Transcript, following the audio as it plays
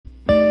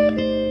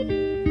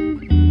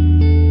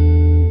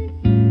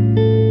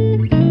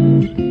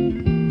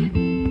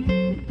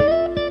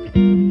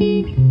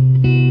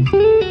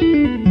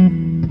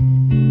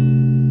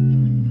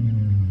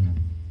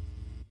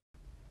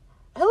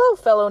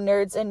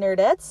nerds and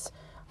nerdettes.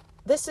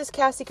 This is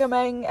Cassie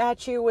coming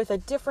at you with a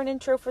different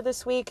intro for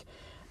this week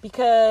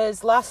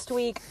because last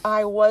week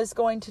I was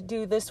going to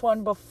do this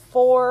one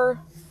before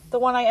the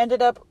one I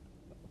ended up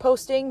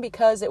posting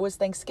because it was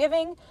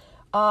Thanksgiving.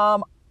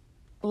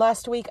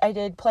 Last week I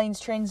did Planes,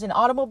 Trains, and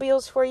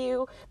Automobiles for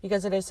you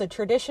because it is a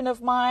tradition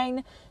of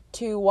mine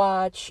to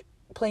watch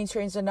Planes,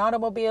 Trains, and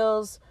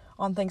Automobiles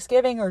on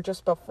Thanksgiving or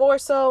just before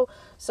so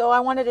I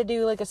wanted to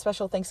do like a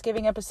special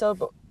Thanksgiving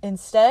episode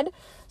instead.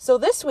 So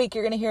this week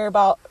you're going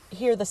to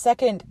hear the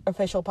second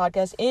official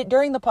podcast.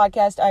 During the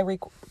podcast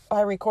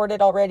I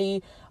recorded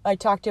already. I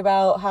talked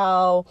about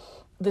how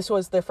this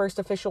was the first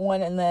official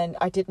one, and then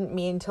I didn't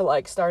mean to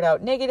like start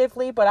out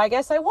negatively, but I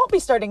guess I won't be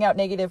starting out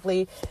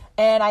negatively,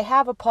 and I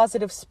have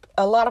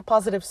a lot of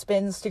positive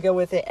spins to go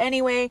with it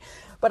anyway.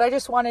 But I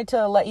just wanted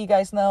to let you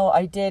guys know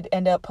I did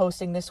end up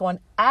posting this one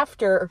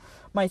after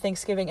my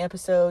Thanksgiving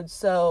episode,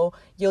 so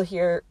you'll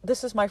hear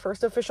this is my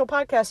first official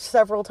podcast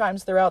several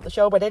times throughout the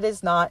show, but it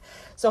is not.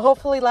 So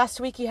hopefully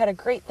last week you had a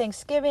great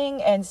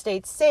Thanksgiving and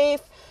stayed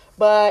safe,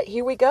 but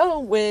here we go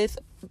with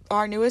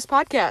our newest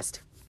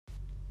podcast.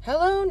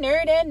 Hello,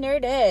 nerd and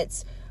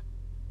nerdettes.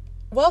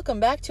 Welcome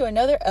back to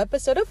another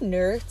episode of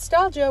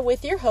Nerdstalgia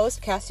with your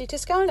host, Cassie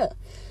Toscana.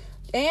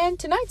 And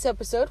tonight's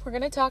episode, we're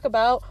going to talk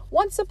about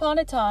Once Upon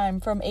a Time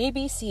from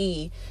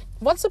ABC.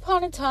 Once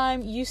Upon a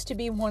Time used to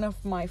be one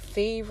of my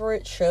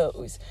favorite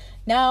shows.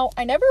 Now,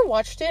 I never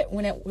watched it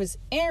when it was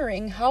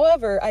airing.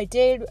 However, I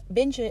did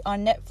binge it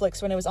on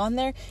Netflix when it was on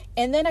there.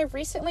 And then I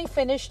recently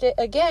finished it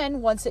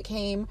again once it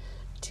came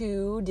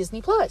to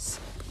Disney+.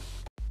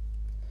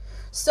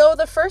 So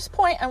the first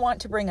point I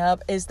want to bring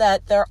up is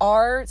that there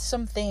are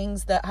some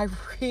things that I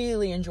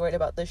really enjoyed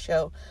about this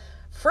show.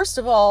 First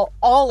of all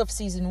of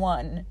season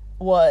 1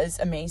 was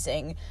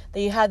amazing.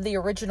 They had the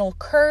original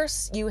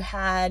curse, you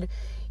had,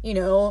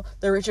 the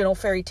original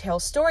fairy tale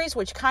stories,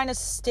 which kind of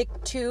stick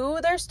to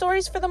their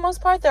stories for the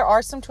most part. There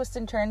are some twists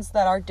and turns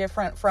that are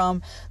different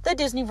from the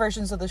Disney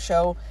versions of the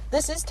show.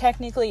 This is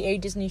technically a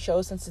Disney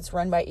show since it's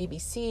run by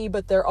ABC,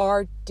 but there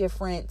are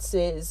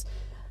differences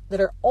that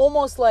are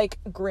almost like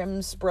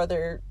Grimm's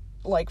brother,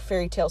 like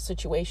fairy tale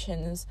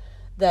situations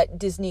that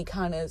Disney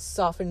kind of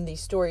softened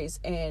these stories,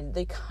 and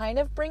they kind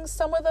of bring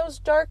some of those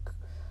dark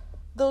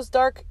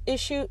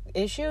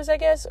issues, I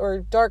guess,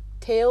 or dark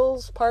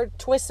tales,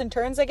 twists and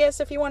turns, I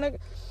guess, if you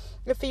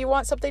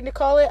want something to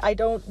call it. I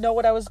don't know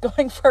what I was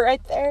going for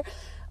right there.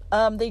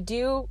 They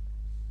do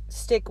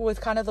stick with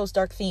kind of those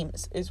dark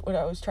themes, is what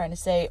I was trying to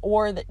say,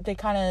 or they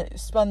kind of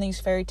spun these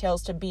fairy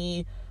tales to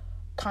be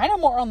kind of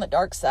more on the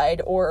dark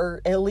side,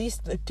 or at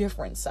least the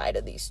different side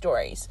of these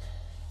stories.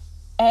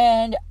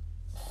 And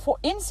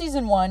in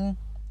season 1,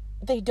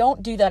 they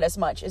don't do that as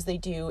much as they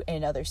do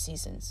in other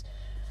seasons.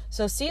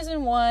 So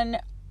season 1,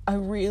 I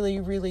really,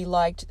 really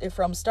liked it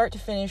from start to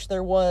finish.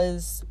 There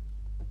was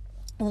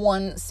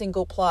one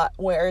single plot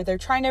where they're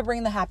trying to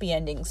bring the happy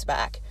endings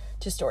back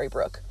to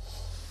Storybrooke.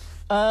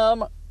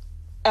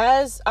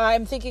 As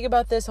I'm thinking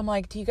about this, I'm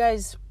like, do you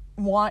guys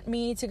want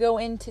me to go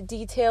into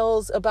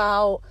details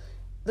about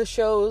the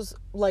show's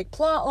like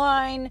plot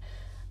line?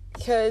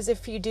 Because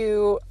if you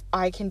do,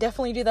 I can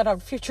definitely do that on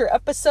future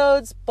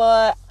episodes,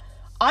 but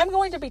I'm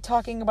going to be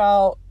talking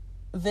about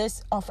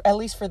this, at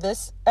least for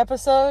this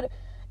episode,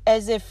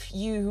 as if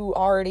you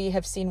already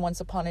have seen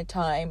Once Upon a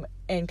Time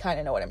and kind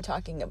of know what I'm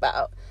talking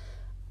about.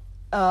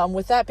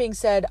 With that being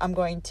said, I'm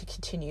going to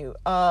continue.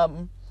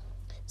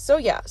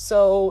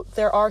 So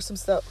there are some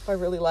stuff I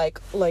really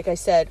like I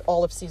said,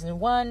 all of season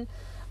 1.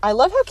 I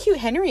love how cute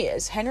Henry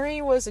is.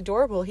 Henry was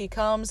adorable. He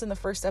comes in the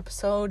first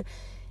episode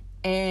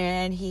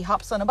and he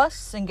hops on a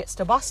bus and gets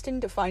to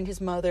Boston to find his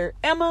mother,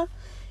 Emma,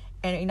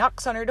 and he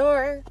knocks on her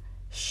door.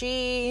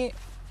 She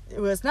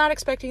was not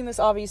expecting this,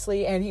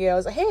 obviously, and he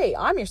goes, "Hey,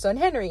 I'm your son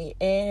Henry,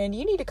 and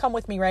you need to come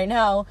with me right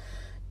now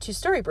to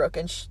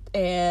Storybrooke,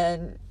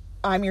 and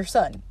I'm your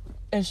son."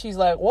 And she's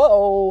like,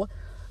 "Whoa."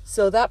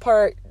 So that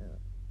part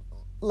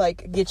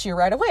like gets you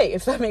right away,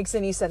 if that makes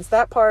any sense.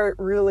 That part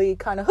really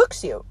kind of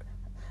hooks you.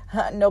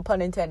 No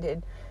pun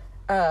intended.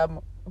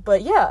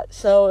 But yeah,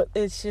 so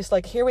it's just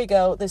like, here we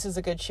go. This is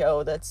a good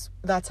show. That's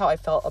how I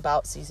felt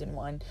about season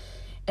 1.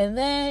 And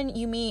then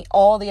you meet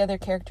all the other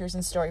characters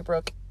in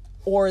Storybrooke,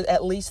 or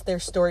at least their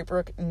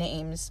Storybrooke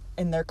names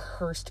and their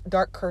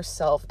dark cursed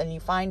self. And you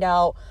find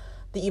out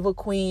the evil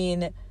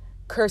queen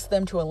cursed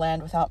them to a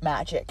land without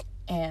magic.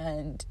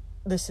 And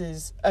this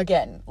is,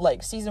 again,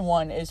 like season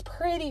 1 is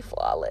pretty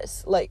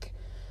flawless. Like,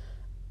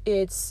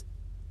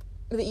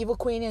 the evil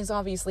queen is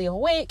obviously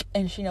awake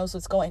and she knows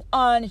what's going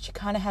on and she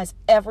kind of has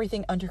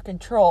everything under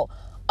control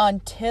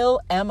until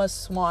Emma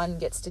Swan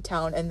gets to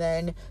town, and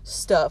then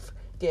stuff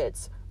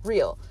gets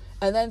real.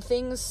 And then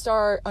things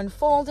start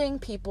unfolding.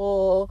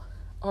 People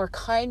are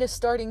kind of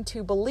starting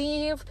to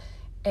believe,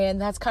 and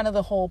that's kind of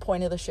the whole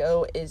point of the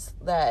show, is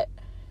that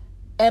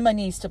Emma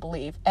needs to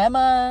believe.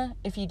 Emma,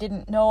 if you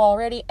didn't know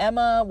already,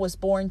 Emma was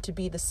born to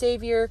be the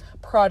savior,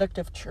 product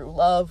of true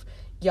love,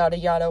 yada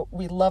yada.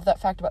 We love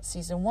that fact about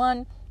season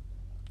 1.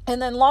 And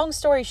then long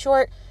story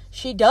short,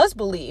 she does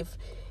believe.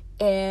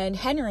 and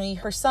Henry,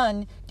 her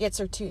son, gets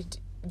her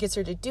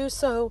to do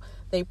so.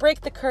 They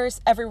break the curse.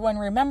 Everyone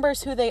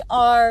remembers who they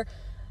are.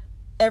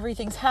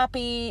 Everything's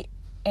happy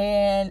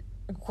and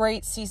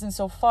great season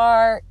so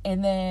far.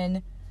 And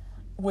then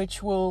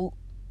what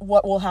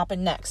will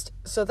happen next?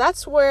 So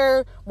that's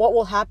where what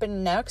will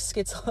happen next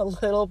gets a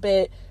little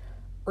bit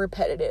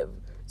repetitive.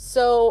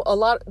 So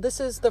this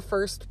is the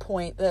first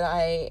point that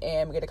I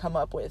am going to come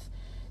up with.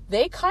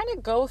 They kind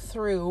of go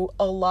through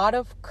a lot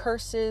of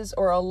curses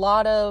or a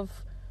lot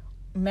of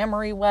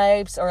memory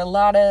wipes or a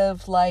lot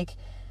of like,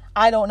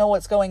 I don't know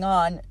what's going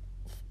on.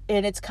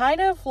 And it's kind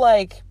of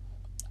like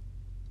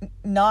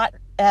not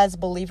as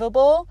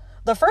believable.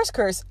 The first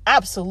curse,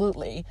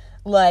 absolutely.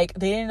 Like,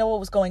 they didn't know what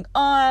was going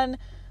on.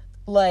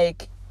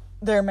 Like,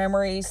 their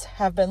memories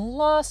have been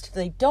lost.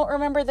 They don't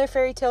remember their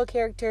fairy tale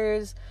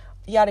characters.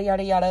 Yada,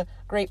 yada, yada.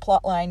 Great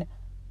plot line.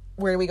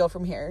 Where do we go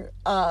from here?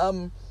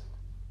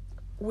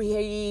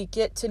 We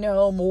get to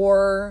know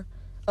more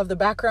of the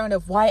background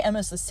of why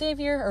Emma's the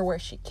savior, or where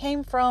she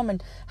came from,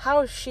 and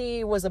how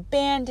she was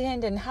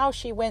abandoned, and how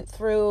she went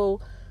through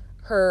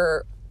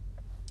her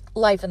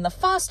life in the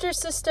foster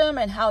system,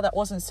 and how that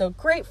wasn't so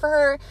great for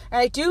her.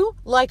 And I do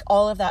like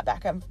all of that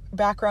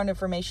background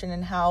information,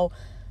 and how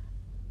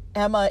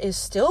Emma is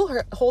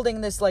still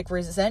holding this like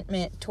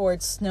resentment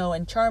towards Snow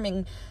and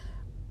Charming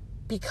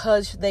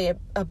because they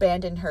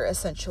abandoned her,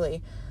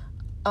 essentially.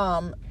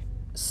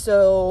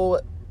 So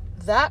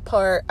that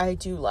part I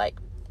do like.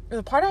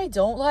 The part I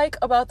don't like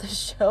about the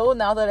show,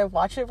 now that I've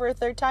watched it for a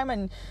third time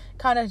and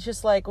kind of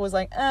just like was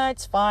like,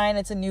 it's fine,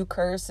 it's a new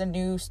curse, a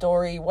new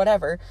story,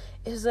 whatever,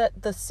 is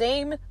that the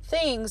same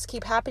things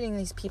keep happening to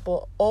these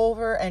people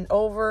over and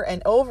over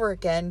and over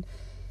again.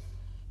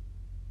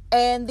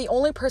 And the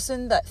only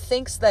person that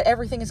thinks that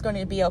everything is going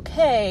to be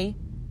okay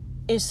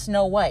is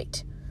Snow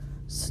White.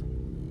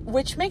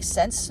 Which makes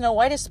sense. Snow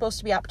White is supposed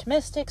to be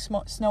optimistic.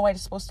 Snow White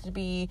is supposed to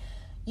be,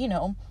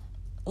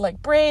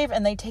 like brave.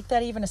 And they take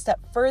that even a step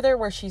further,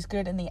 where she's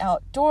good in the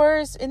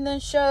outdoors in the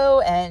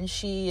show. And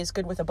she is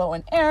good with a bow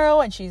and arrow.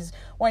 And she's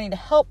wanting to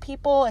help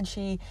people. And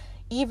she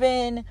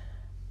even,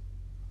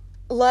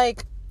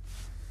 like,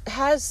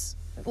 has,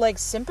 like,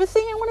 sympathy,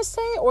 I want to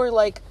say. Or,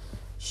 like,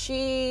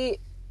 she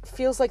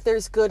feels like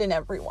there's good in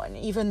everyone,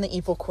 even the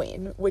evil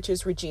queen, which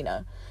is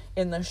Regina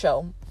in the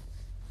show.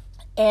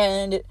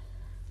 And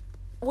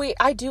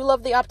I do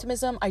love the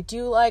optimism. I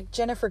do like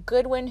Ginnifer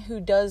Goodwin, who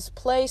does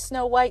play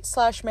Snow White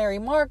 / Mary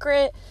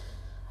Margaret.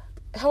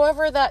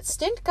 However, that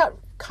stint got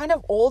kind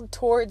of old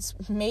towards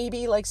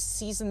maybe like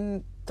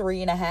season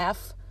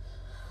 3.5,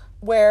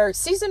 where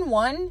season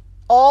 1,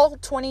 all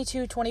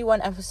 22,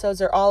 21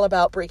 episodes are all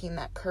about breaking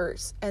that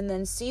curse. And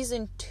then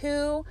season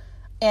 2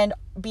 and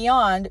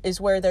beyond is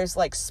where there's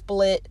like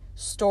split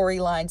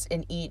storylines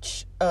in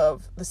each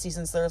of the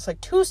seasons. There's like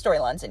 2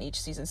 storylines in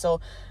each season. So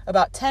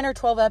about 10 or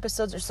 12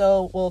 episodes or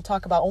so, we'll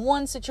talk about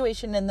one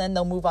situation and then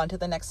they'll move on to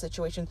the next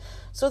situation.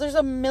 So there's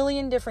a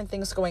million different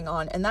things going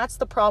on. And that's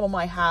the problem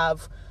I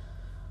have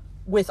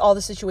with all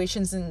the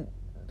situations and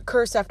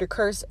curse after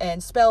curse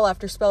and spell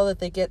after spell that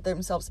they get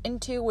themselves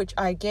into, which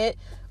I get,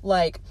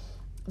 like,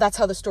 that's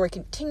how the story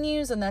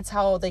continues and that's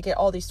how they get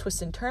all these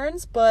twists and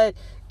turns. But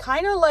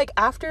kind of like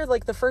after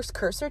like the first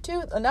curse or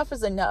 2, enough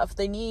is enough.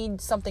 They need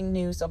something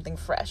new, something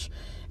fresh.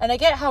 And I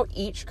get how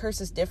each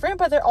curse is different,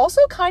 but they're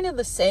also kind of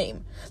the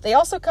same. They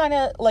also kind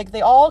of like,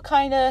 they all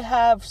kind of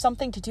have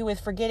something to do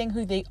with forgetting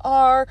who they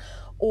are,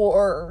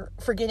 or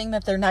forgetting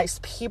that they're nice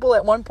people.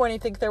 At one point, I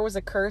think there was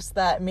a curse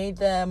that made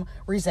them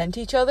resent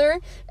each other,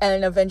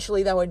 and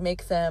eventually that would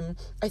make them,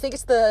 I think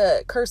it's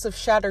the curse of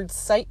shattered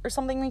sight or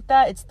something like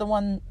that. It's the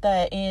one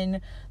that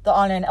in the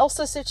Anna and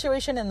Elsa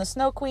situation in the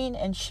Snow Queen,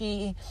 and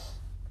she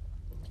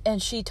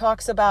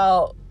talks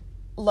about,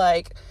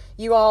 like,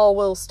 you all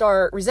will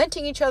start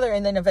resenting each other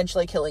and then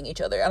eventually killing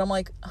each other. And I'm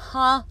like,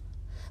 huh?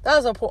 That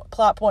was a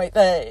plot point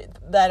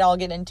that I'll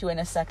get into in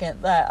a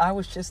second that I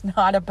was just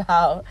not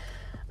about.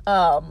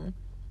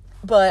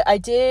 But I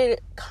did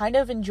kind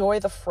of enjoy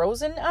the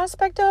Frozen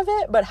aspect of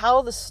it, but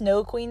how the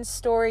Snow Queen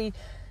story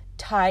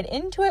tied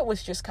into it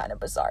was just kind of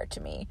bizarre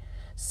to me.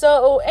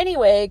 So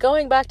anyway,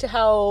 going back to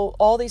how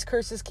all these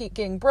curses keep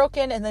getting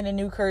broken and then a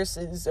new curse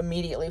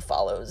immediately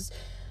follows.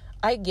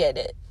 I get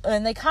it.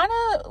 And they kind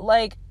of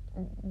like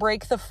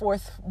break the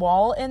fourth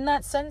wall in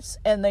that sense.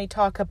 And they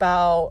talk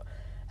about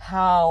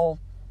how,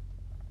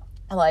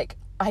 like,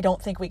 I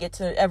don't think we get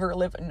to ever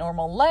live a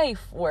normal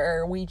life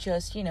where we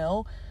just,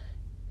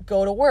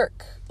 go to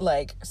work,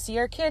 like, see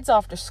our kids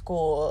off to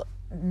school,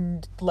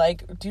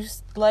 like,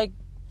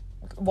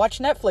 watch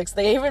Netflix.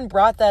 They even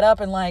brought that up,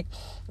 and, like,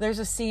 there's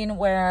a scene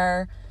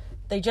where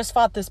they just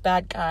fought this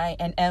bad guy,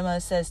 and Emma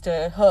says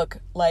to Hook,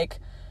 like,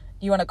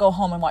 you want to go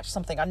home and watch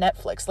something on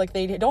Netflix? Like,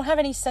 they don't have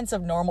any sense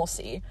of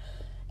normalcy.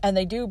 And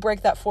they do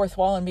break that fourth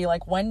wall and be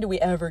like, when do we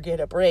ever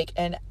get a break?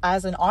 And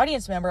as an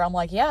audience member, I'm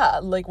like, yeah,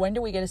 like, when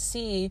do we get to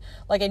see,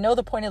 like, I know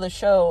the point of the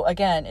show,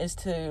 again, is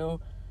to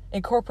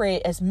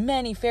incorporate as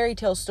many fairy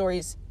tale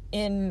stories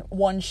in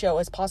one show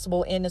as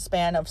possible in a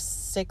span of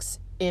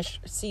 6-ish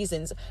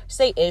seasons.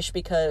 Say ish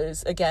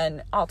because,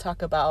 again, I'll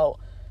talk about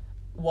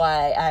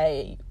why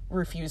I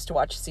refused to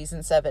watch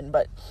season 7.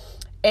 But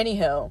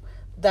anyhow,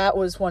 that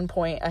was one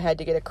point I had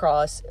to get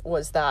across,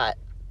 was that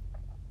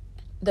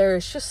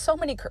there's just so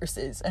many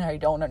curses, and I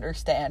don't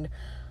understand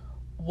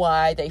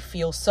why they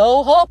feel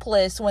so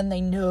hopeless when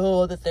they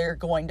know that they're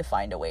going to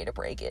find a way to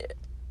break it.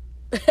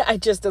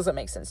 It just doesn't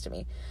make sense to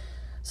me.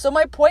 So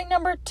my point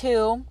number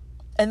 2,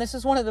 and this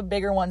is one of the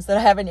bigger ones that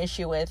I have an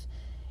issue with,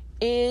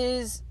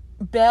 is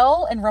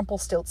Belle and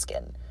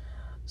Rumpelstiltskin.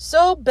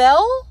 So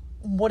Belle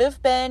would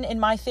have been, in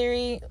my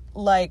theory,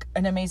 like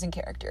an amazing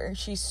character.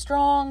 She's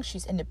strong,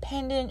 she's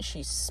independent,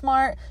 she's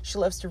smart, she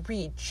loves to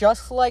read,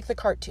 just like the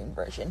cartoon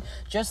version,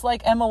 just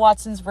like Emma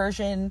Watson's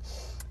version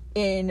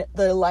in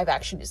the live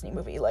action Disney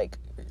movie. Like,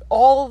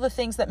 all the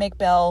things that make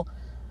Belle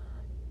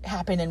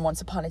happen in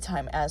Once Upon a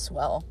Time as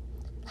well.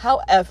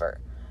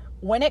 However,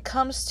 when it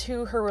comes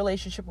to her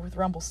relationship with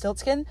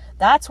Rumpelstiltskin,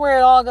 that's where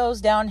it all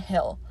goes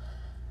downhill.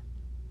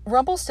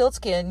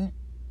 Rumpelstiltskin,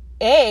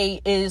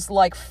 is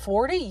like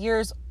 40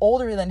 years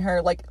older than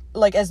her,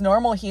 like as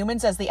normal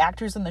humans, as the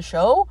actors in the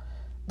show,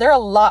 they're a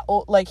lot,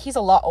 he's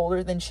a lot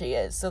older than she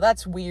is, so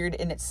that's weird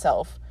in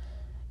itself.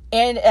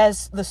 And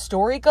as the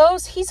story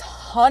goes, he's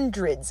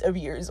hundreds of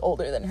years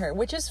older than her,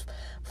 which is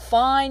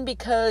fine,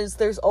 because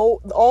there's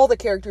all the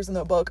characters in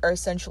the book are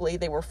essentially,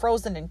 they were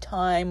frozen in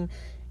time,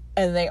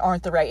 and they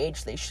aren't the right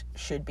age they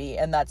should be,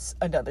 and that's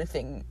another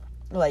thing,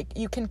 like,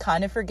 you can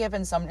kind of forgive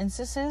in some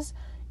instances,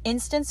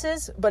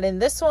 but in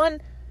this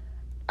one,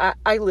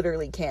 I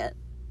literally can't.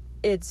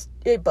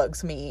 It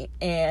bugs me,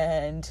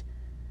 and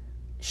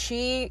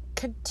she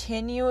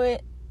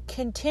continues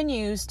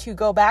to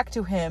go back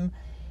to him,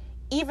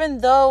 even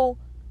though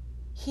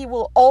he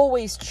will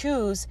always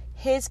choose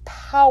his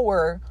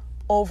power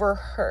over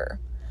her.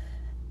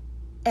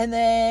 And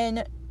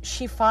then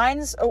he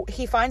finds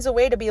a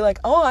way to be like,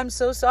 oh, I'm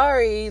so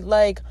sorry,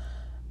 like,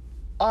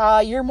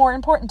 you're more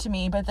important to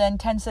me. But then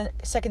 10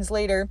 seconds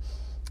later,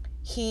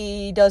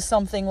 he does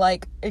something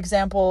like,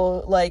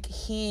 example, like,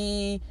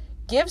 he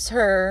gives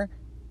her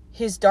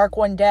his Dark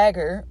One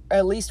dagger, or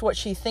at least what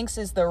she thinks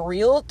is the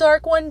real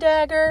Dark One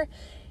dagger,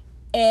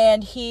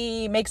 and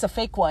he makes a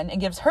fake one and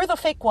gives her the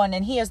fake one,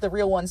 and he has the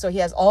real one, so he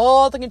has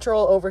all the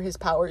control over his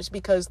powers,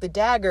 because the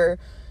dagger,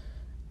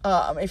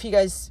 if you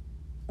guys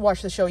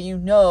watch the show, you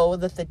know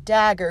that the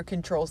dagger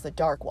controls the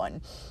Dark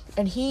One,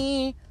 and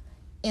he,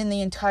 in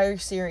the entire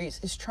series,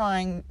 is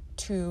trying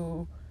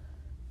to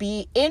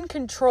be in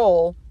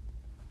control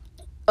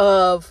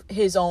of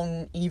his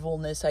own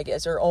evilness, I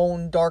guess, or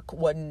own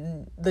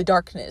the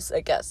darkness,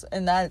 I guess,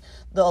 and that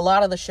a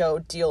lot of the show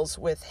deals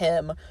with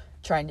him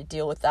trying to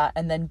deal with that.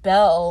 And then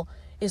Belle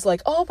is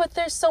like, oh, but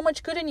there's so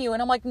much good in you,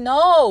 and I'm like,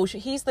 no,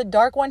 he's the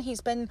Dark One.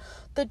 He's been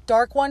the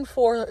Dark One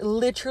for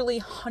literally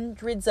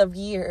hundreds of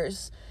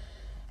years.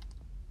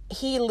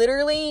 He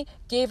literally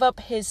gave up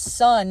his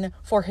son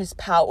for his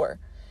power.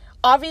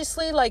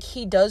 Obviously, like,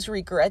 he does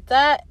regret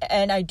that,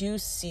 and I do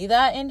see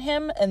that in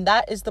him, and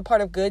that is the part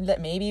of good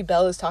that maybe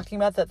Belle is talking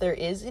about, that there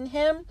is in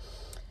him.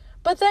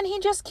 But then he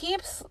just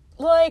keeps,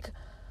 like,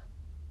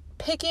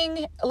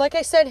 picking, like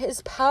I said,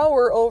 his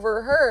power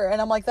over her, and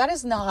I'm like, that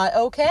is not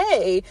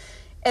okay.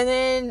 And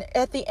then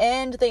at the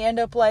end, they end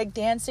up, like,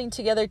 dancing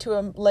together to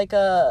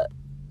a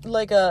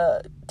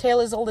Tale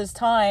as Old as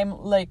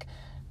Time, like,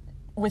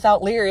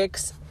 without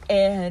lyrics,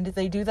 and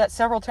they do that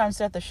several times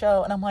throughout the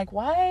show, and I'm like,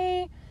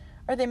 why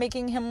are they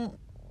making him,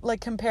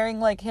 like,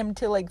 comparing, like, him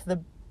to, like, the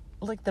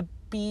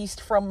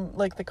Beast from,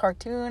 like, the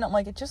cartoon? I'm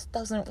like, it just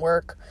doesn't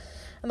work.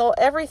 And though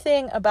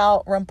everything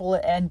about Rumple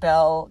and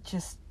Belle,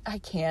 just, I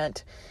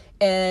can't.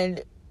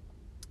 And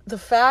the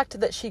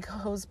fact that she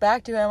goes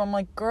back to him, I'm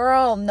like,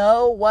 girl,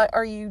 no, what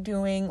are you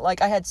doing?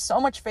 Like, I had so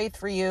much faith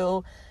for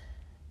you,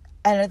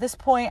 and at this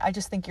point, I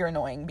just think you're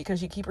annoying,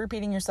 because you keep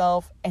repeating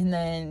yourself and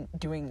then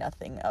doing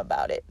nothing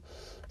about it.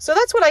 So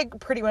that's what I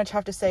pretty much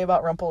have to say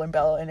about Rumple and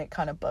Belle, and it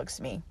kind of bugs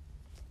me.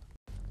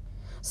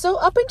 So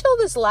up until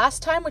this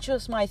last time, which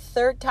was my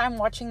 3rd time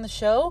watching the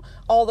show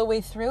all the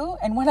way through,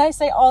 and when I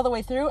say all the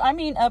way through, I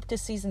mean up to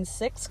season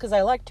 6, because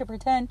I like to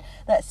pretend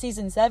that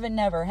season 7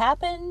 never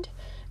happened,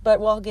 but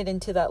we'll get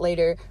into that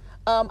later.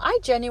 I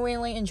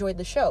genuinely enjoyed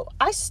the show.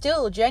 I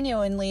still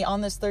genuinely,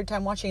 on this 3rd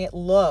time watching it,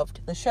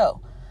 loved the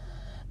show.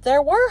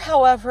 There were,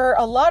 however,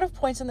 a lot of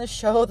points in the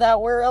show that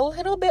were a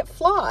little bit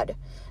flawed.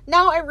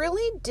 Now, I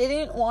really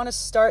didn't want to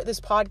start this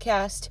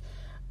podcast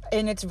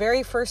in its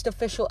very first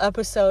official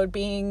episode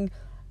being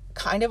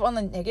kind of on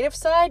the negative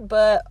side,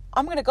 but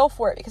I'm going to go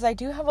for it, because I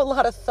do have a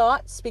lot of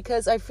thoughts,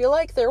 because I feel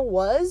like there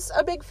was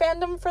a big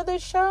fandom for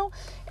this show,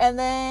 and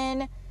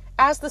then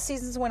as the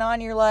seasons went on,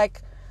 you're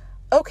like,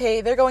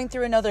 okay, they're going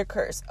through another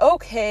curse.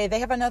 Okay, they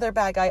have another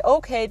bad guy.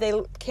 Okay, they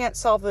can't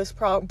solve this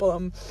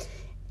problem.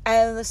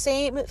 And the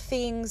same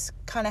things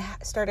kind of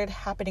started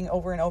happening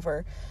over and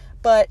over.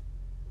 But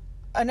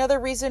another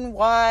reason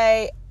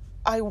why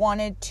I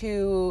wanted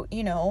to,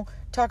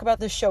 talk about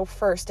this show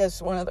first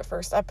as one of the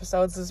first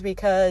episodes is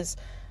because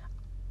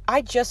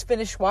I just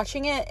finished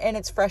watching it and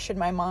it's fresh in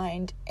my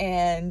mind.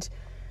 And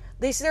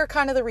these are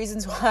kind of the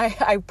reasons why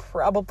I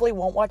probably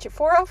won't watch it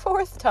for a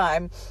 4th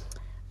time.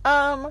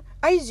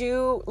 I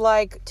do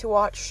like to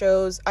watch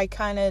shows. I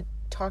kind of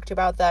talked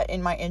about that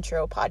in my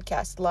intro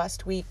podcast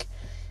last week.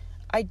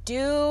 I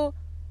do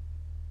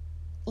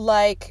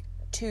like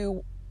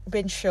to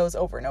binge shows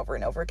over and over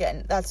and over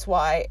again. That's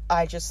why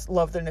I just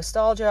love the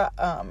nostalgia.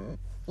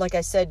 Like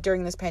I said,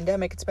 during this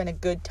pandemic, it's been a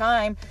good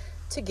time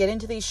to get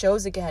into these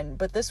shows again.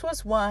 But this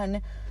was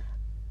one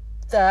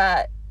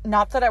that,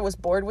 not that I was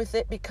bored with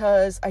it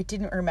because I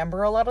didn't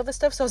remember a lot of the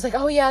stuff. So I was like,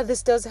 oh yeah,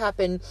 this does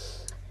happen.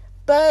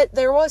 But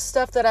there was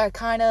stuff that I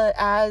kind of,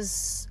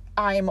 as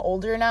I am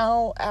older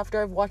now,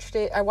 after I've watched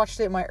it, I watched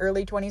it in my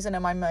early 20s and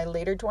I'm in my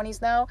later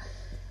 20s now,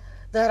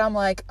 that I'm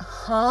like,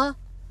 huh?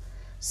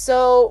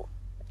 So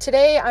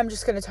today I'm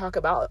just going to talk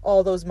about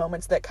all those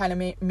moments that kind of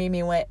made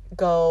me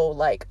go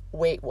like,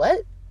 wait,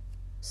 what?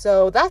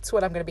 So that's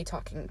what I'm going to be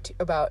talking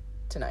about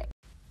tonight.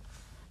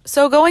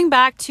 So going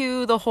back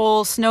to the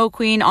whole Snow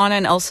Queen, Anna,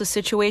 and Elsa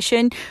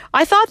situation,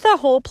 I thought the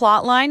whole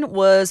plot line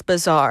was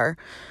bizarre.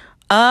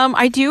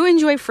 I do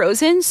enjoy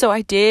Frozen, so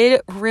I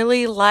did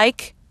really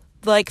like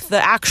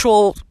the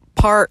actual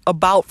part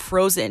about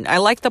Frozen. I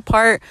like the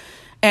part,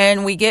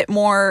 and we get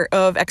more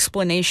of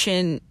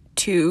explanation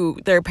to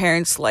their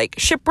parents' like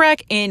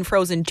shipwreck in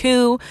Frozen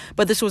 2,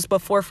 but this was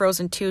before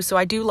Frozen 2, so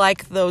I do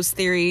like those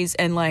theories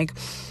and like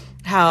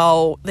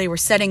how they were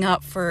setting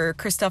up for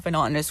Kristoff and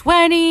Anna's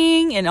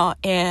wedding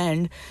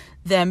and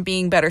them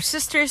being better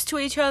sisters to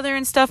each other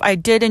and stuff. I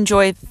did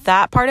enjoy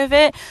that part of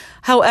it.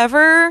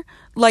 However,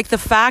 like the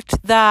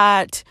fact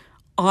that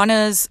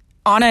Anna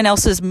and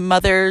Elsa's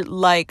mother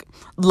like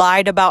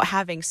lied about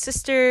having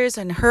sisters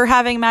and her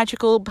having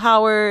magical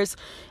powers,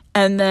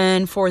 and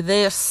then for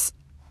this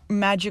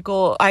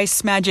magical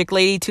ice magic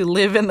lady to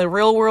live in the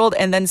real world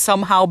and then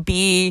somehow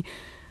be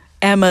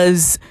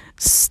Emma's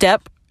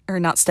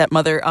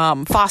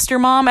foster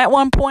mom at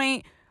one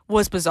point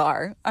was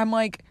bizarre. I'm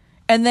like,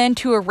 and then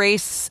to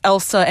erase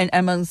Elsa and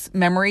Emma's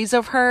memories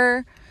of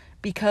her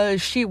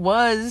because she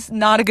was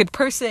not a good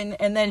person,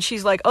 and then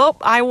she's like, oh,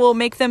 I will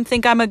make them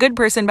think I'm a good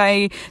person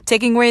by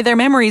taking away their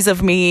memories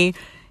of me,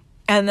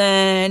 and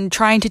then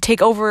trying to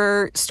take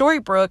over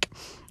Storybrooke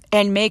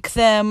and make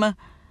them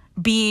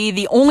be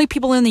the only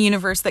people in the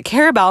universe that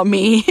care about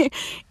me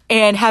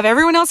and have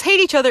everyone else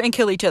hate each other and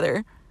kill each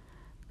other.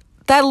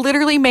 That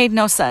literally made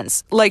no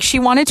sense. Like, she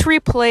wanted to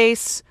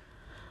replace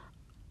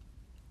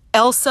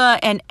Elsa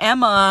and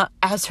Emma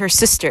as her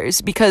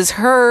sisters because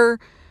her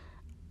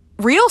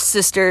real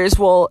sisters,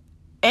 well,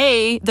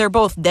 A, they're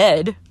both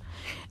dead,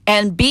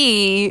 and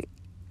B,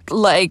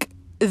 like,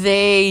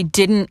 they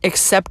didn't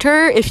accept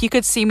her. If you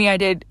could see me, I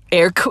did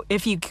air quotes,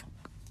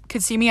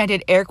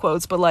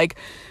 but like,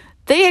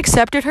 they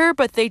accepted her,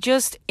 but they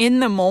just, in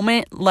the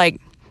moment,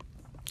 like,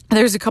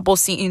 there's a couple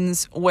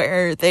scenes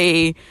where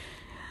they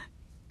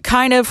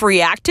kind of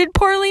reacted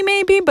poorly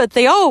maybe, but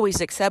they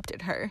always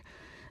accepted her.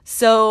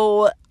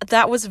 So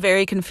that was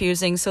very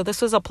confusing. So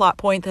this was a plot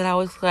point that I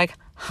was like,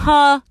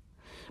 huh?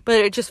 But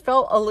it just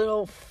felt a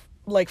little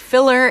like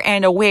filler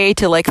and a way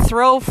to like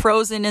throw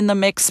Frozen in the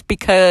mix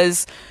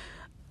because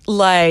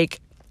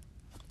like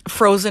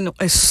Frozen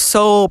is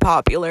so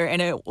popular,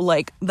 and it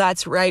like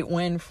that's right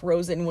when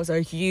Frozen was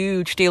a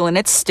huge deal, and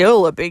it's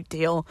still a big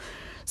deal.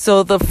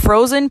 So the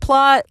Frozen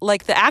plot,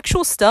 like the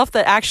actual stuff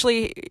that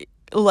actually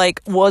like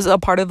was a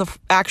part of the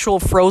actual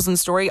Frozen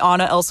story,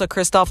 Anna, Elsa,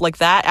 Kristoff, like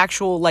that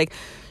actual like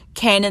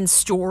canon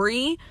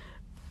story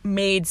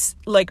made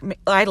like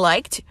I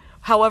liked.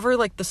 However,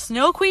 like the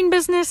Snow Queen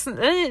business,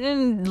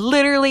 and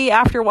literally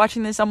after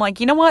watching this, I'm like,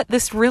 you know what?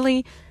 This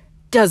really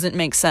doesn't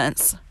make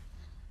sense.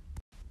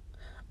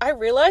 I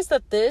realize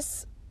that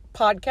this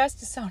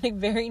podcast is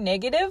sounding very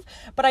negative,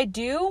 but I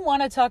do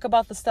want to talk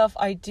about the stuff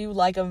I do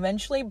like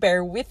eventually.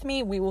 Bear with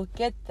me, we will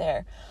get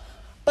there.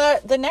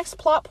 But the next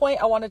plot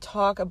point I want to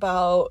talk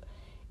about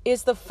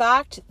is the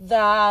fact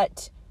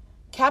that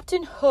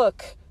Captain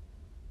Hook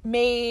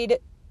made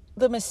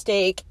the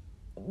mistake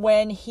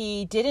when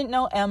he didn't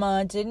know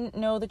Emma, didn't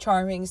know the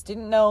Charmings,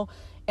 didn't know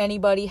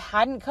anybody,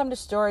 hadn't come to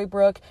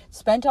Storybrooke,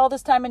 spent all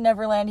this time in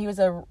Neverland. He was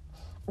a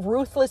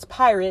ruthless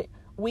pirate.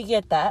 We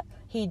get that.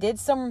 He did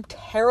some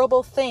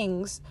terrible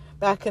things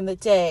back in the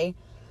day,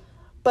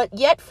 but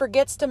yet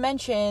forgets to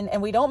mention,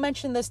 and we don't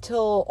mention this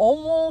till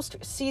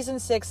almost season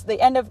 6, the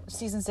end of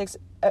season 6,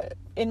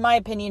 in my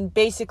opinion,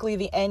 basically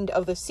the end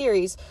of the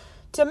series,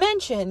 to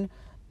mention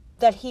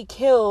that he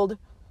killed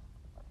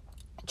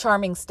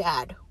Charming's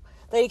dad,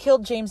 that he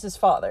killed James's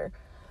father.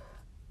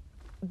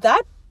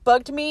 That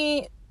bugged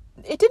me.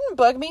 It didn't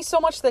bug me so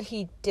much that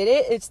he did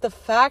it. It's the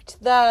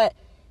fact that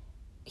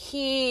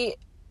he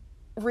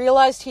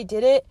realized he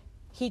did it,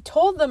 he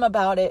told them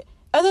about it,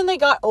 and then they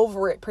got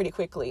over it pretty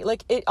quickly.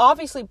 Like, it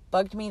obviously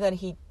bugged me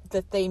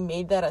that they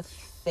made that a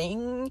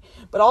thing,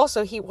 but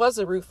also he was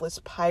a ruthless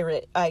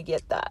pirate. I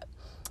get that.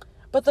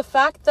 But the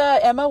fact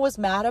that Emma was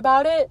mad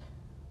about it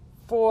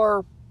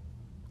for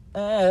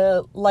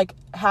like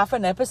half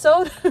an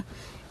episode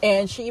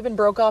and she even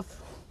broke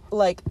off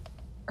like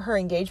her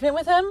engagement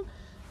with him,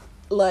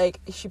 like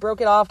she broke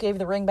it off, gave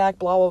the ring back,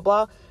 blah blah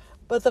blah.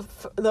 But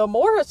the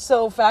more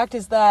so fact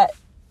is that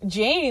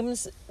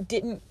James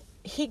didn't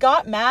he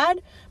got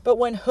mad, but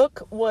when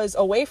Hook was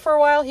away for a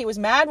while, he was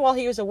mad while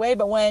he was away,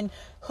 but when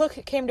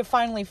Hook came to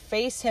finally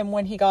face him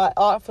when he got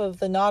off of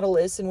the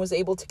Nautilus and was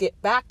able to get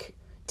back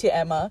to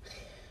Emma,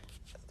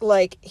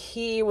 like,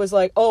 he was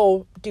like,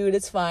 oh, dude,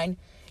 it's fine.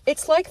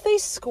 It's like they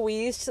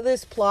squeezed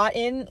this plot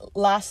in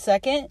last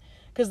second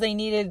because they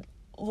needed,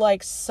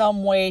 like,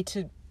 some way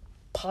to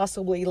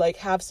possibly, like,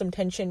 have some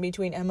tension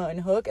between Emma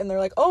and Hook, and they're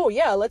like, oh,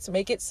 yeah, let's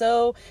make it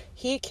so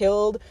he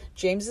killed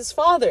James's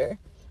father.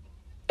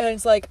 And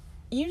it's like,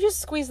 you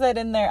just squeezed that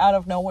in there out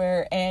of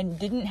nowhere and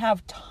didn't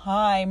have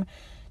time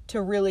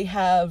to really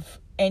have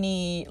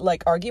any,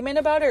 like, argument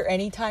about it or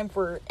any time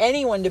for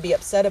anyone to be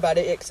upset about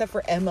it except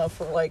for Emma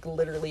for, like,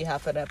 literally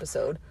half an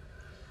episode.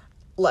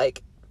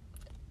 Like,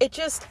 it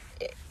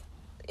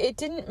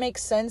didn't make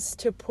sense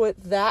to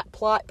put that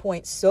plot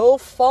point so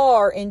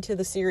far into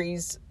the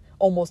series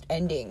almost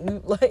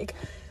ending. Like,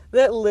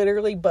 that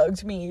literally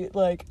bugged me.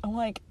 Like, I'm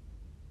like,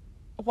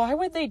 why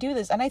would they do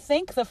this? And I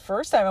think the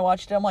first time I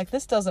watched it, I'm like,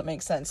 this doesn't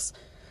make sense.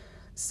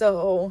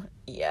 So,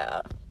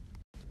 yeah.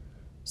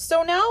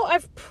 So now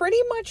I've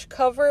pretty much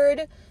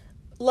covered,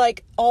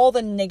 like, all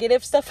the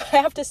negative stuff I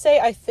have to say.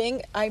 I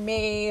think I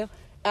may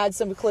add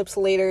some clips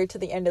later to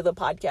the end of the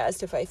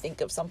podcast if I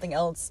think of something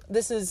else.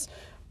 This is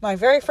my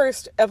very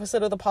first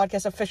episode of the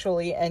podcast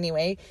officially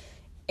anyway,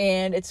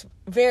 and it's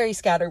very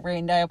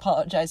scatterbrained. I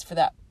apologize for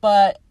that.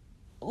 But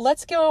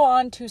let's go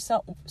on to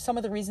some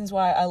of the reasons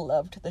why I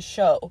loved the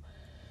show.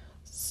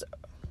 So,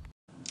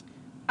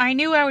 I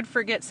knew I would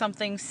forget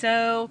something,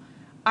 so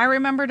I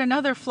remembered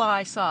another flaw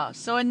I saw.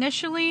 So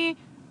initially,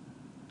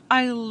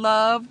 I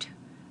loved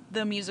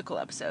the musical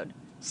episode.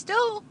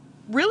 Still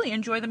really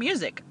enjoy the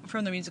music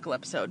from the musical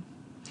episode.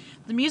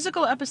 The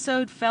musical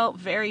episode felt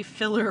very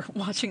filler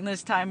watching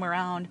this time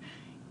around.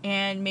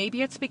 And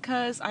maybe it's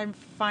because I'm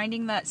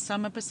finding that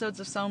some episodes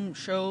of some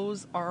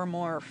shows are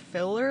more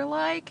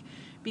filler-like,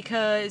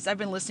 because I've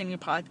been listening to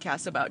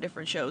podcasts about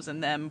different shows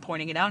and them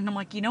pointing it out, and I'm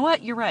like, you know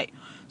what, you're right.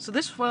 So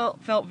this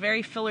felt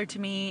very filler to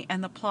me,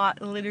 and the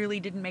plot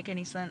literally didn't make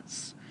any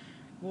sense.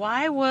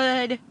 Why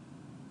would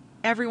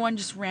everyone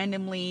just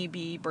randomly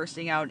be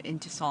bursting out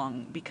into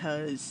song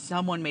because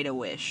someone made a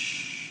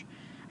wish?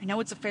 I know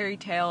it's a fairy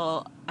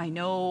tale, I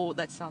know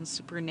that sounds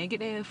super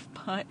negative,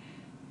 but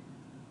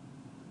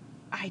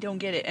I don't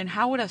get it. And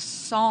how would a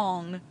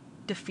song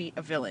defeat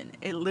a villain?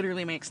 It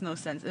literally makes no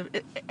sense.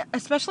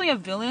 Especially a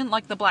villain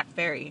like the Black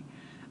Fairy.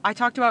 I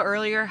talked about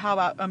earlier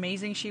how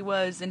amazing she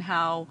was and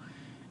how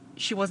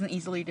she wasn't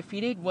easily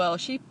defeated. Well,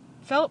 she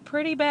felt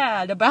pretty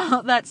bad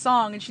about that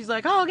song, and she's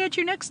like, I'll get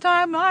you next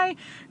time, my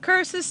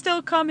curse is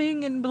still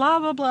coming, and blah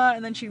blah blah,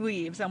 and then she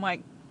leaves. I'm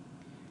like,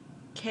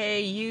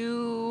 okay,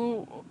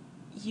 you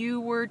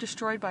were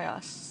destroyed by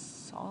a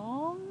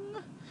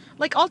song?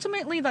 Like,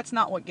 ultimately that's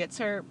not what gets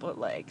her, but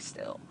like,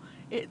 still,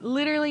 it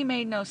literally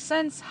made no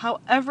sense.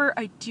 However,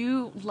 I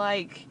do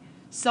like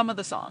some of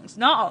the songs.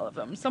 Not all of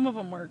them. Some of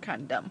them were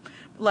kind of dumb.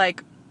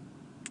 Like,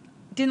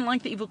 didn't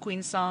like the Evil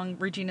Queen song.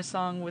 Regina's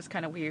song was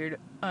kind of weird.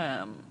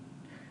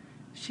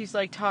 She's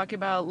like talking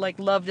about like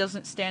love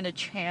doesn't stand a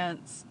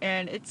chance,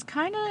 and it's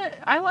kind of,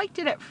 I liked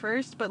it at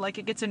first, but like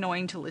it gets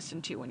annoying to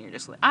listen to when you're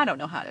just like, I don't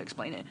know how to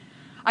explain it.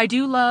 I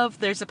do love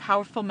There's a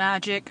Powerful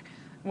Magic,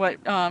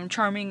 what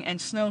Charming and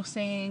Snow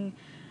sang.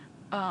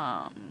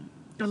 I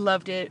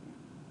loved it.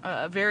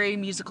 Very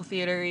musical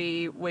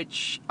theater-y,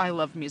 which I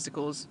love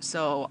musicals,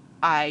 so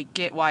I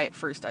get why at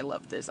first I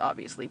loved this,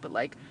 obviously, but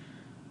like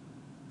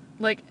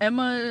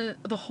Emma,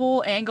 the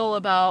whole angle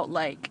about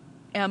like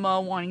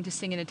Emma wanting to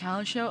sing in a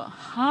talent show,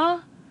 huh?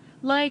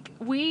 Like,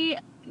 we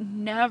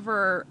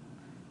never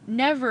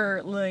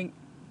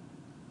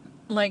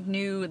like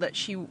knew that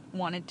she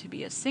wanted to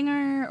be a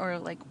singer, or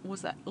like,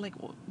 was that like,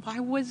 why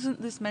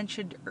wasn't this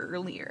mentioned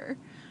earlier?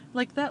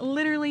 Like, that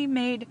literally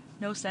made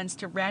no sense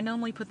to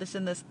randomly put this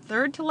in this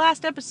third to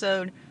last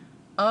episode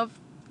of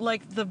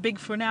like the big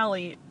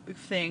finale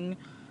thing.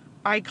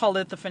 I called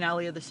it the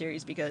finale of the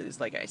series because,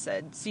 like I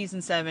said,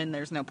 season 7,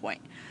 there's no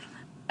point.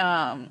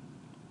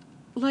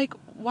 Like,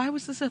 why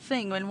was this a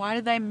thing? And why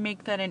did they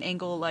make that an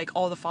angle, like,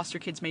 all the foster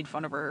kids made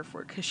fun of her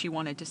for because she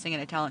wanted to sing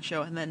in a talent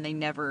show, and then they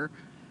never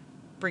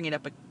bring it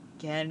up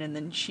again, and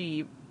then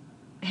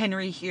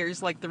Henry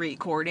hears, like, the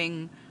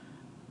recording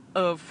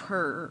of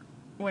her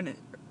when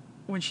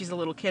she's a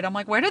little kid. I'm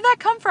like, where did that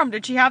come from?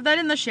 Did she have that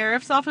in the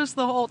sheriff's office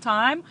the whole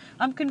time?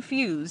 I'm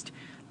confused.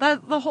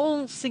 The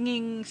whole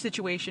singing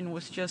situation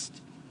was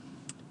just,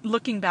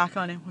 looking back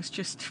on it, was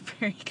just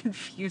very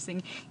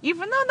confusing.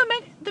 Even though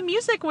the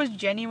music was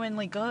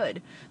genuinely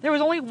good. There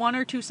was only 1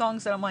 or 2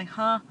 songs that I'm like,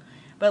 huh?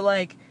 But,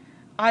 like,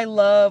 I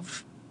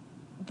love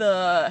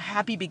the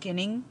happy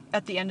beginning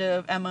at the end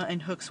of Emma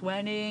and Hook's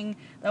wedding.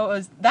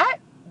 That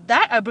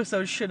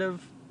episode should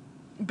have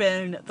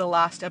been the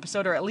last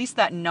episode, or at least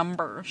that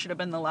number should have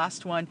been the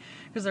last one,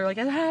 because they're like,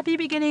 a happy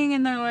beginning,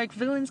 and they're like,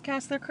 villains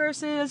cast their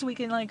curses, we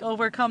can like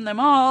overcome them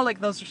all,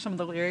 like those are some of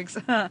the lyrics.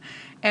 And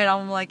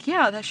I'm like,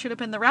 yeah, that should have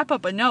been the wrap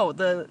up. But no,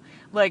 the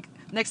like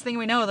next thing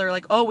we know, they're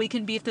like, oh, we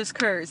can beat this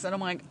curse, and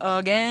I'm like,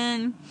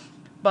 again.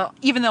 But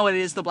even though it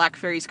is the Black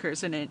Fairy's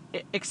curse, and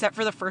except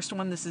for the first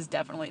one, this is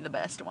definitely the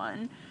best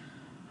one.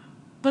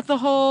 But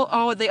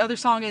the other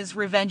song is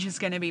Revenge Is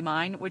Gonna Be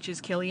Mine, which is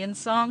Killian's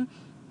song.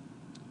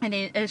 And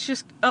it's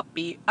just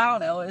upbeat. I don't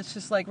know. It's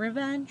just like,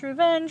 revenge,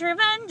 revenge,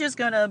 revenge is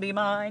gonna be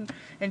mine.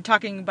 And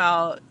talking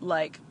about,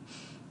 like,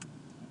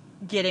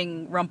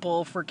 getting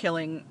Rumple for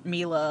killing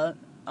Mila,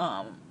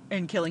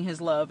 and killing his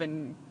love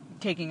and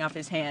taking off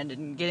his hand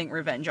and getting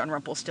revenge on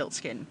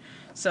Rumpelstiltskin.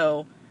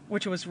 So,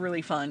 which was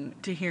really fun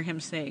to hear him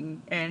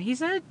sing. And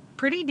he's a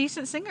pretty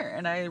decent singer,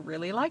 and I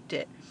really liked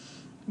it.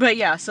 But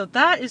yeah, so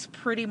that is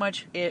pretty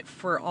much it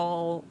for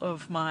all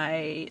of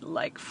my,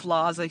 like,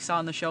 flaws I saw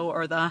in the show,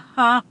 or the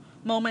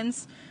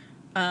moments.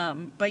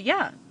 But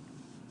yeah.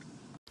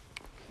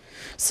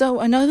 So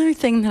another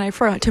thing that I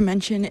forgot to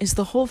mention is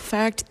the whole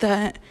fact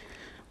that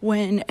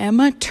when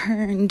Emma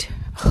turned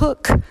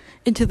Hook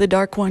into the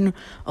Dark One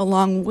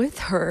along with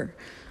her,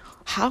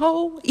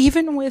 how,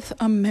 even with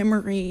a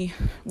memory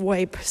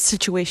wipe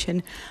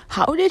situation,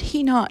 how did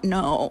he not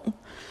know?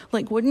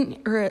 Like,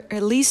 or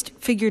at least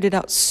figured it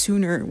out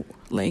sooner.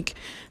 Like,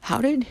 how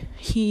did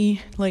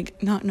he,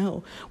 like, not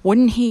know?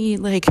 Wouldn't he,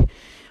 like,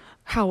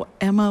 how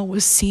Emma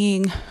was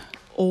seeing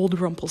old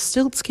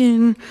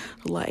Rumpelstiltskin,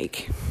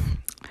 like,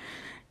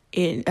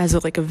 as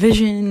a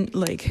vision?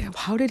 Like,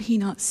 how did he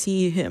not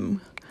see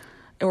him?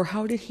 Or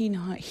how did he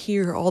not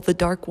hear all the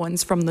Dark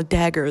Ones from the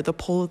dagger, the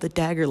pull of the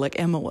dagger, like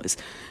Emma was?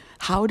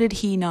 How did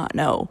he not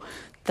know?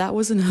 That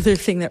was another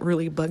thing that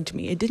really bugged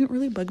me. It didn't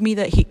really bug me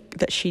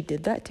that she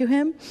did that to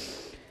him,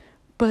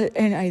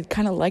 and I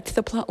kind of liked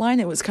the plot line.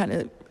 It was kind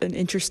of an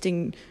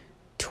interesting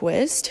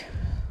twist.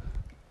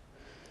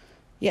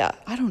 Yeah,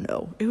 I don't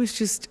know. It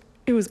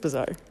was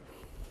bizarre.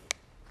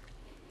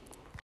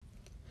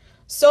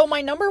 So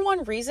my number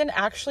one reason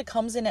actually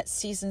comes in at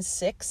season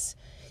 6,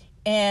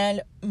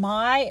 and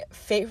my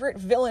favorite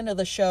villain of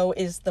the show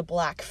is the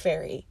Black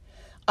Fairy.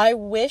 I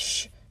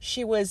wish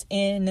she was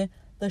in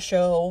the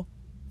show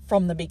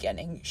from the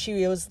beginning.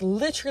 She was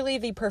literally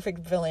the perfect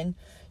villain.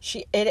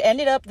 It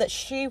ended up that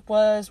she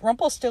was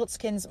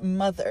Rumpelstiltskin's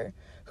mother,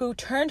 who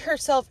turned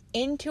herself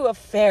into a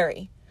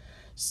fairy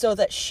so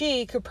that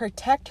she could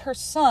protect her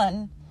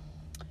son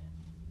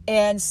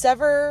and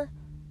sever,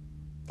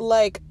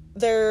 like,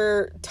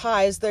 their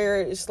ties.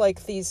 There's,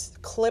 like, these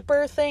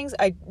clipper things.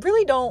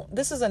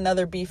 This is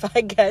another beef,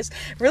 I guess.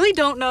 Really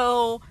don't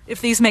know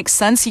if these make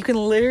sense. You can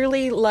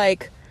literally,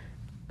 like,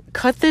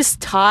 cut this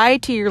tie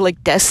to your,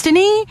 like,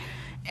 destiny,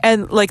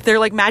 and, like, they're,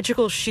 like,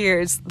 magical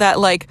shears that,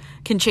 like,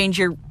 can change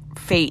your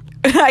fate.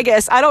 I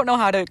guess I don't know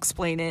how to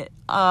explain it.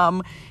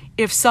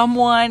 If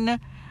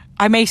someone,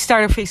 I may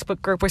start a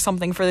Facebook group or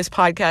something for this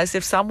podcast.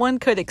 If someone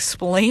could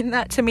explain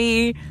that to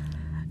me,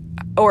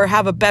 or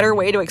have a better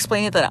way to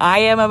explain it than I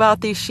am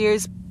about these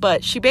shears.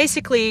 But she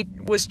basically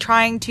was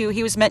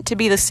he was meant to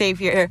be the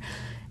savior,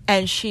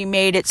 and she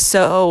made it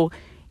so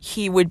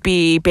he would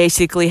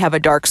basically have a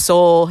dark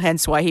soul,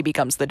 hence why he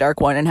becomes the Dark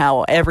One, and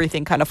how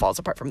everything kind of falls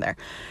apart from there.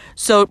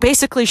 So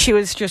basically she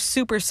was just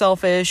super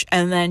selfish,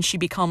 and then she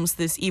becomes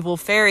this evil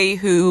fairy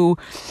who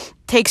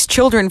takes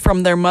children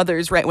from their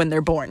mothers right when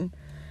they're born.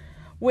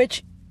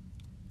 Which,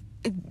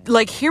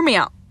 like, hear me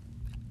out.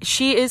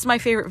 She is my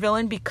favorite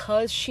villain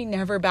because she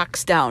never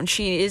backs down.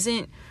 She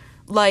isn't,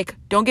 like,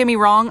 don't get me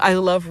wrong, I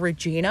love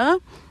Regina.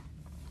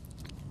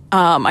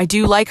 I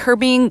do like her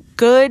being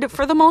good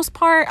for the most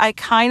part. I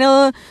kind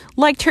of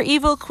liked her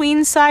evil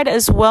queen side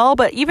as well,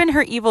 but even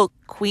her evil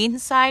queen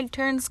side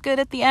turns good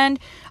at the end.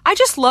 I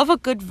just love a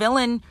good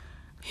villain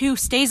who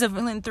stays a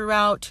villain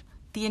throughout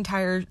the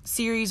entire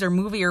series or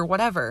movie or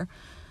whatever.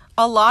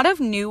 A lot of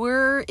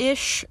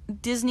newer-ish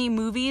Disney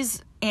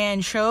movies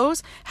and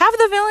shows have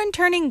the villain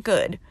turning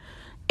good.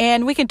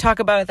 And we can talk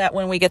about that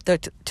when we get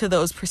to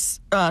those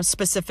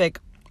specific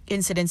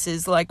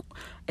incidences. Like,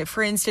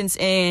 for instance,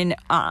 in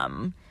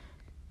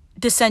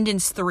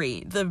Descendants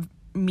 3, the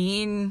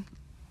mean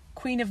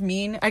Queen of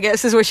Mean, I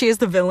guess is what she is,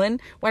 the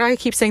villain. Why do I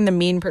keep saying the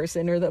mean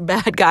person or the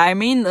bad guy? I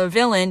mean, the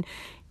villain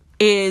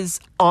is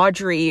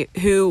Audrey,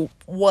 who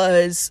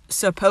was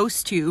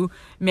supposed to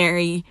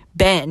marry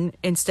Ben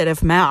instead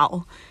of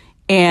Mal.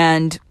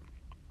 And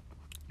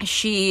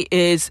she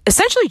is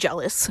essentially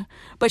jealous,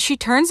 but she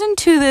turns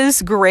into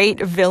this great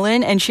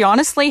villain, and she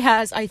honestly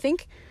has, I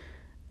think,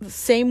 the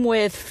same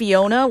with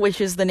Fiona,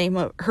 which is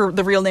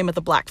the real name of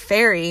the Black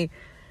Fairy.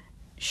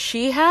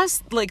 She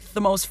has, like,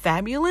 the most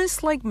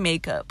fabulous, like,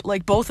 makeup,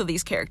 like, both of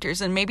these characters,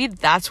 and maybe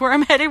that's where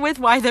I'm headed with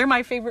why they're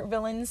my favorite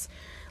villains.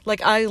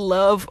 Like, I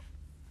love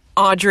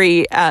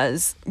Audrey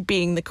as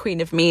being the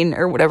Queen of Mean,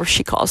 or whatever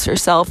she calls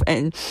herself,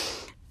 and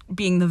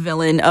being the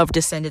villain of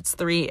Descendants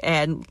 3,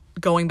 and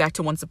going back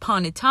to Once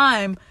Upon a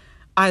Time,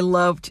 I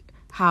loved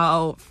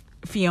how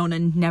Fiona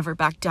never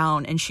backed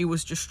down, and she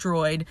was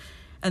destroyed,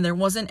 and there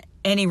wasn't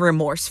any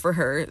remorse for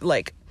her.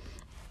 Like,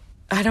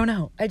 I don't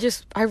know.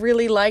 I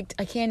really liked,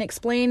 I can't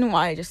explain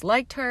why I just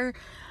liked her.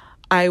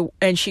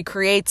 And she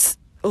creates,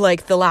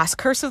 like, the last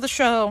curse of the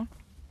show,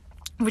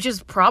 which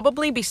is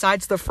probably,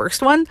 besides the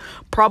first one,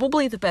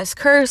 probably the best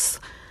curse.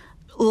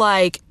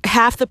 like,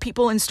 half the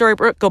people in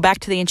Storybrooke go back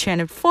to the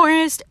Enchanted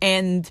Forest,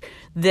 and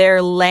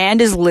their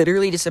land is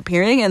literally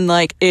disappearing. And,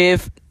 like,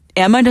 if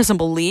Emma doesn't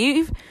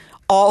believe,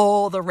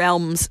 all the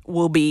realms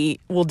will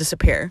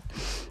disappear.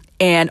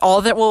 And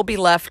all that will be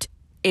left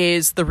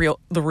is the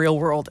real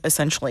world,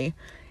 essentially.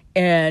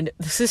 And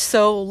this is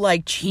so,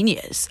 like,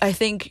 genius. I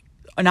think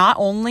not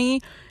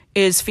only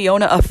is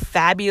Fiona a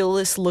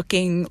fabulous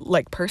looking,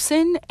 like,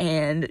 person,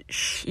 and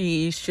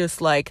she's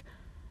just, like,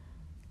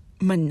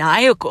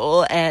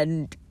 maniacal,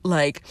 and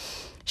like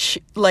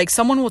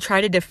someone will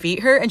try to defeat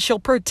her and she'll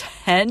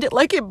pretend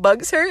like it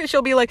bugs her.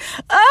 She'll be like,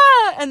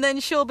 and then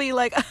she'll be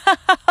like,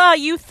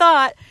 you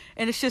thought.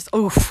 And it's just,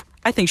 oof.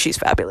 I think she's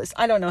fabulous.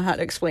 I don't know how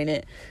to explain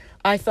it.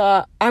 I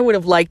thought I would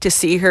have liked to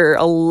see her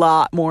a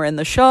lot more in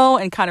the show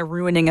and kind of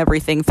ruining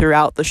everything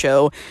throughout the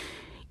show,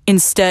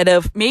 instead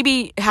of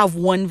maybe have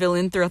one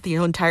villain throughout the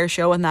entire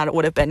show, and that it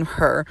would have been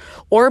her.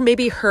 Or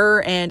maybe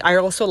her, and I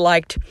also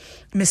liked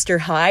Mr.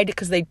 Hyde,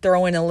 because they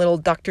throw in a little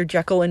Dr.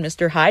 Jekyll and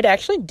Mr. Hyde. I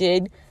actually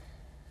did.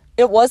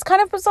 It was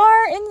kind of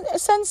bizarre in a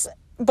sense,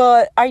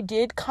 but I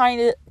did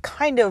kind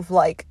of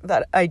like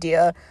that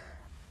idea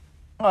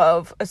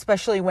of,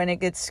 especially when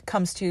it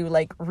comes to,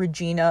 like,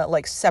 Regina,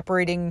 like,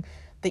 separating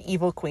the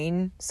evil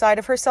queen side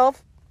of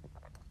herself.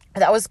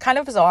 That was kind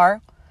of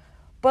bizarre,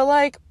 but,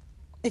 like,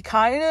 it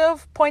kind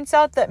of points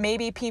out that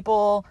maybe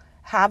people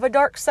have a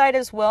dark side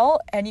as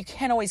well, and you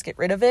can't always get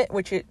rid of it,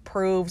 which it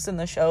proves in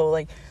the show.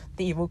 Like,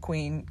 the evil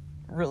queen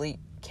really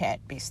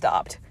can't be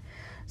stopped.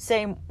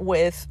 Same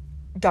with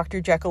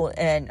Dr. Jekyll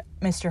and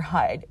Mr.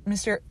 Hyde.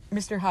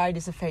 Mr. Hyde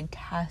is a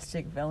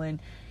fantastic villain.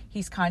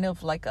 He's kind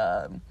of like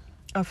a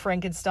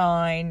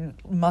Frankenstein,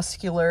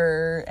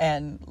 muscular,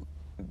 and,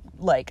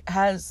 like,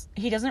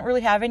 he doesn't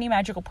really have any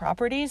magical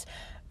properties,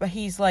 but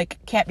he's, like,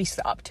 can't be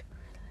stopped.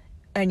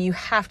 And you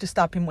have to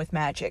stop him with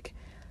magic.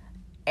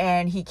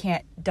 And he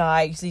can't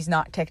die because he's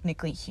not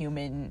technically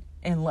human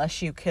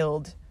unless you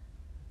killed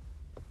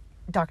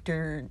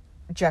Dr.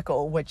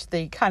 Jekyll, which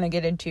they kind of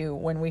get into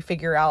when we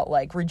figure out,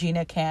 like,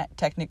 Regina can't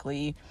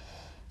technically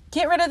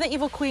get rid of the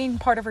evil queen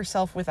part of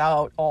herself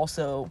without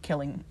also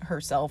killing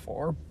herself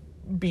or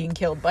being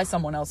killed by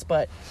someone else.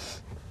 But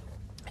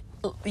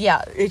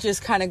yeah, it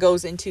just kind of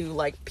goes into,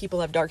 like, people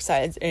have dark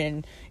sides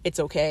and it's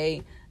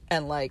okay.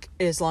 And, like,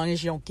 as long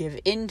as you don't give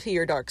in to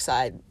your dark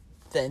side,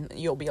 then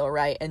you'll be all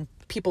right. And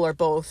people are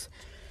both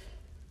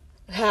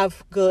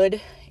have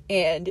good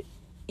and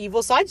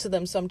evil sides to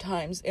them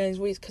sometimes. And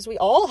because we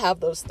all have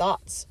those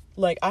thoughts.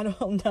 Like, I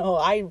don't know.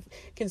 I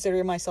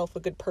consider myself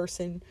a good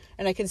person.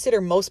 And I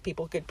consider most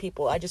people good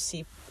people. I just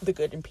see the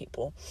good in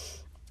people.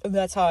 And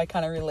that's how I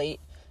kind of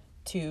relate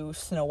to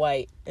Snow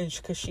White.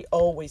 Because she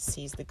always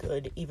sees the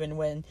good, even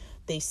when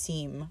they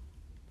seem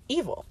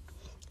evil.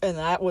 And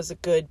that was a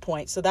good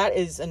point. So that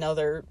is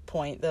another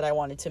point that I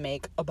wanted to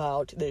make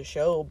about the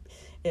show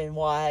and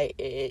why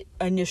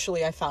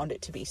initially I found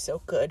it to be so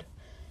good.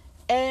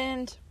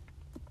 And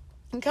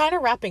I'm kind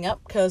of wrapping up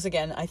because,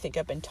 again, I think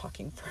I've been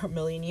talking for a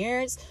million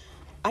years.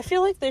 I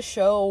feel like this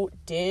show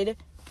did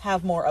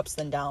have more ups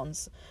than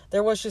downs.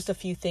 There was just a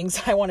few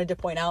things I wanted to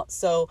point out.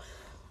 So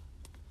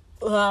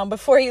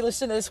before you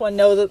listen to this one,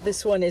 know that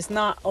this one is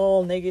not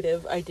all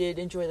negative. I did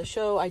enjoy the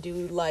show. I do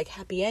like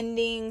happy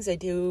endings. I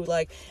do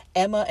like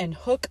Emma and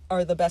Hook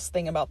are the best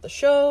thing about the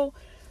show.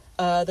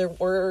 There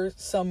were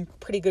some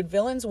pretty good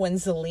villains. When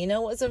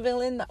Zelena was a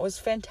villain, that was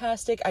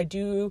fantastic. I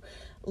do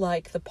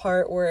like the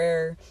part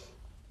where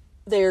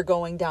they're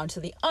going down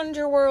to the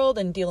underworld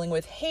and dealing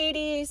with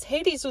Hades.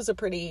 Hades was a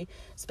pretty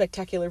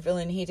spectacular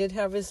villain. He did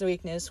have his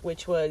weakness,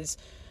 which was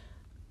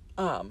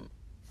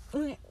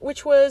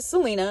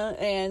Zelena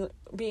and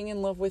being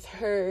in love with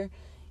her.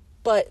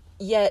 But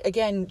yet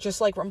again,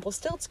 just like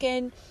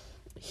Rumpelstiltskin,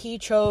 he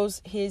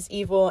chose his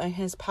evil and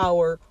his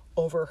power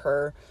over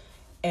her.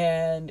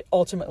 And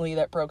ultimately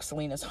that broke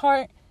Selena's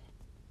heart.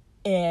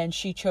 And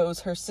she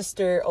chose her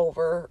sister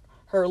over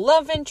her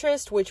love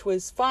interest, which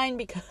was fine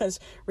because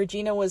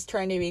Regina was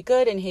trying to be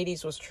good and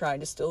Hades was trying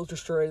to still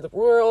destroy the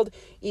world,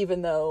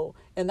 even though,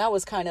 and that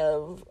was kind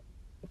of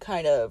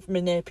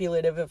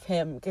manipulative of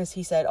him because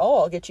he said,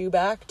 I'll get you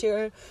back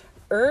to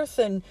Earth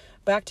and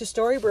back to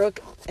Storybrooke.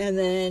 And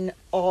then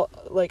all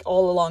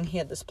along he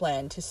had this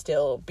plan to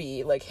still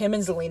be like him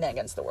and Zelena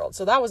against the world.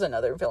 So that was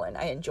another villain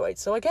I enjoyed.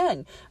 So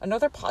again,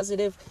 another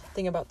positive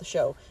thing about the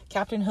show.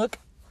 Captain Hook,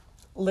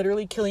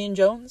 literally Killian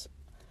Jones.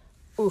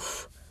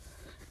 Oof.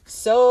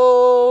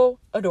 So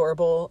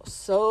adorable,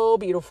 so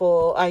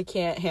beautiful. I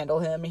can't handle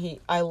him.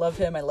 I love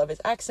him. I love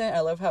his accent. I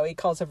love how he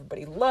calls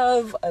everybody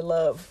love. I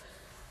love,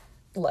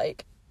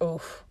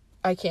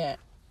 I can't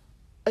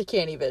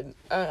even,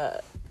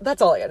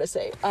 that's all I gotta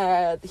say.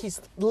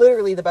 He's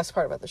literally the best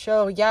part about the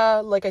show. Yeah,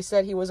 like I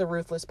said, he was a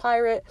ruthless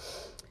pirate,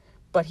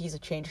 but he's a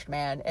changed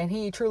man, and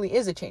he truly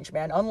is a changed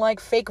man, unlike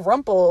fake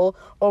Rumple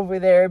over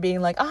there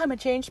being like, I'm a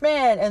changed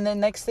man, and then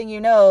next thing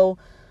you know,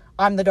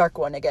 I'm the dark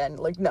one again.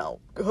 Like, no,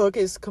 Hook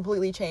is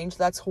completely changed.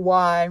 That's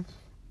why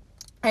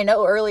I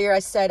know earlier I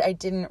said I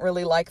didn't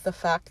really like the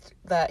fact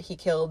that he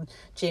killed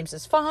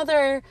James's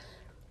father,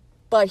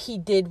 but he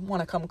did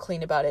want to come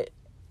clean about it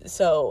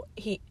So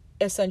he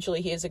is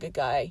a good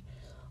guy.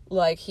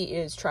 Like, he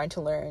is trying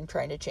to learn,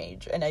 trying to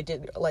change, and I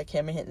did like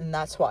him, and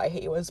that's why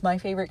he was my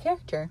favorite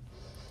character.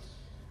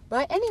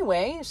 But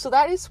anyway, so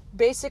that is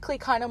basically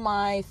kind of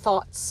my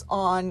thoughts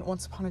on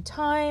Once Upon a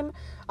Time.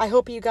 I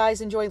hope you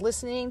guys enjoyed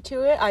listening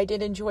to it. I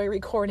did enjoy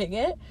recording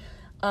it.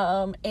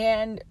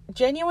 And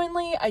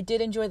genuinely, I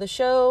did enjoy the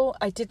show.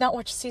 I did not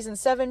watch season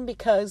 7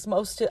 because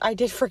I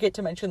did forget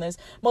to mention this.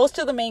 Most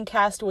of the main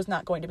cast was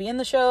not going to be in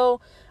the show.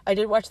 I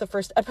did watch the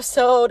first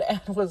episode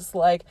and was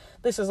like,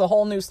 this is a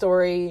whole new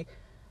story.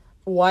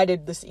 Why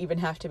did this even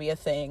have to be a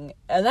thing?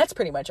 And that's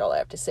pretty much all I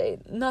have to say.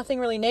 Nothing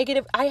really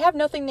negative. I have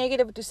nothing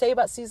negative to say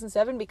about season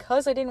 7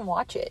 because I didn't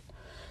watch it.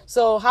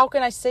 So how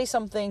can I say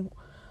something,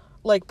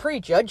 like,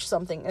 prejudge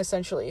something,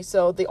 essentially?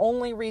 So the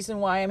only reason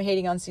why I'm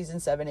hating on season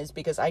 7 is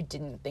because I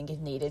didn't think it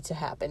needed to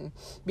happen.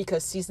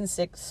 Because season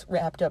 6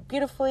 wrapped up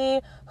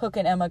beautifully. Hook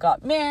and Emma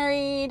got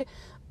married.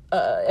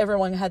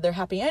 Everyone had their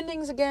happy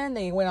endings again.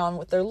 They went on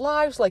with their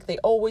lives like they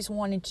always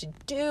wanted to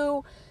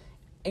do.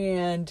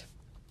 And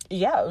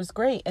yeah, it was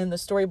great. And the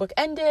storybook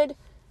ended,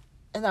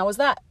 and that was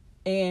that.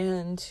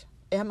 And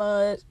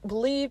Emma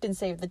believed and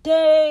saved the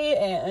day,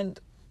 and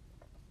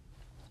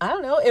I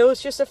don't know, it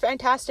was just a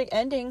fantastic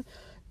ending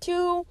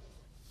to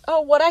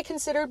what I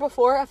considered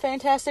before a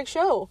fantastic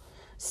show.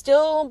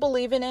 Still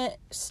believe in it,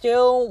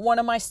 still one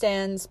of my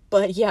stans,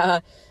 but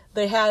yeah,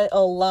 they had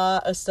a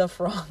lot of stuff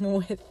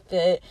wrong with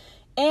it,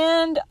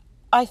 and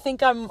I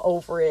think I'm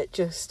over it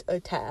just a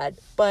tad.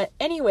 But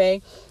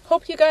anyway,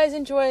 hope you guys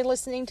enjoy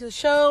listening to the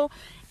show,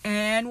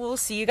 and we'll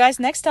see you guys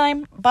next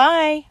time.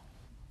 Bye!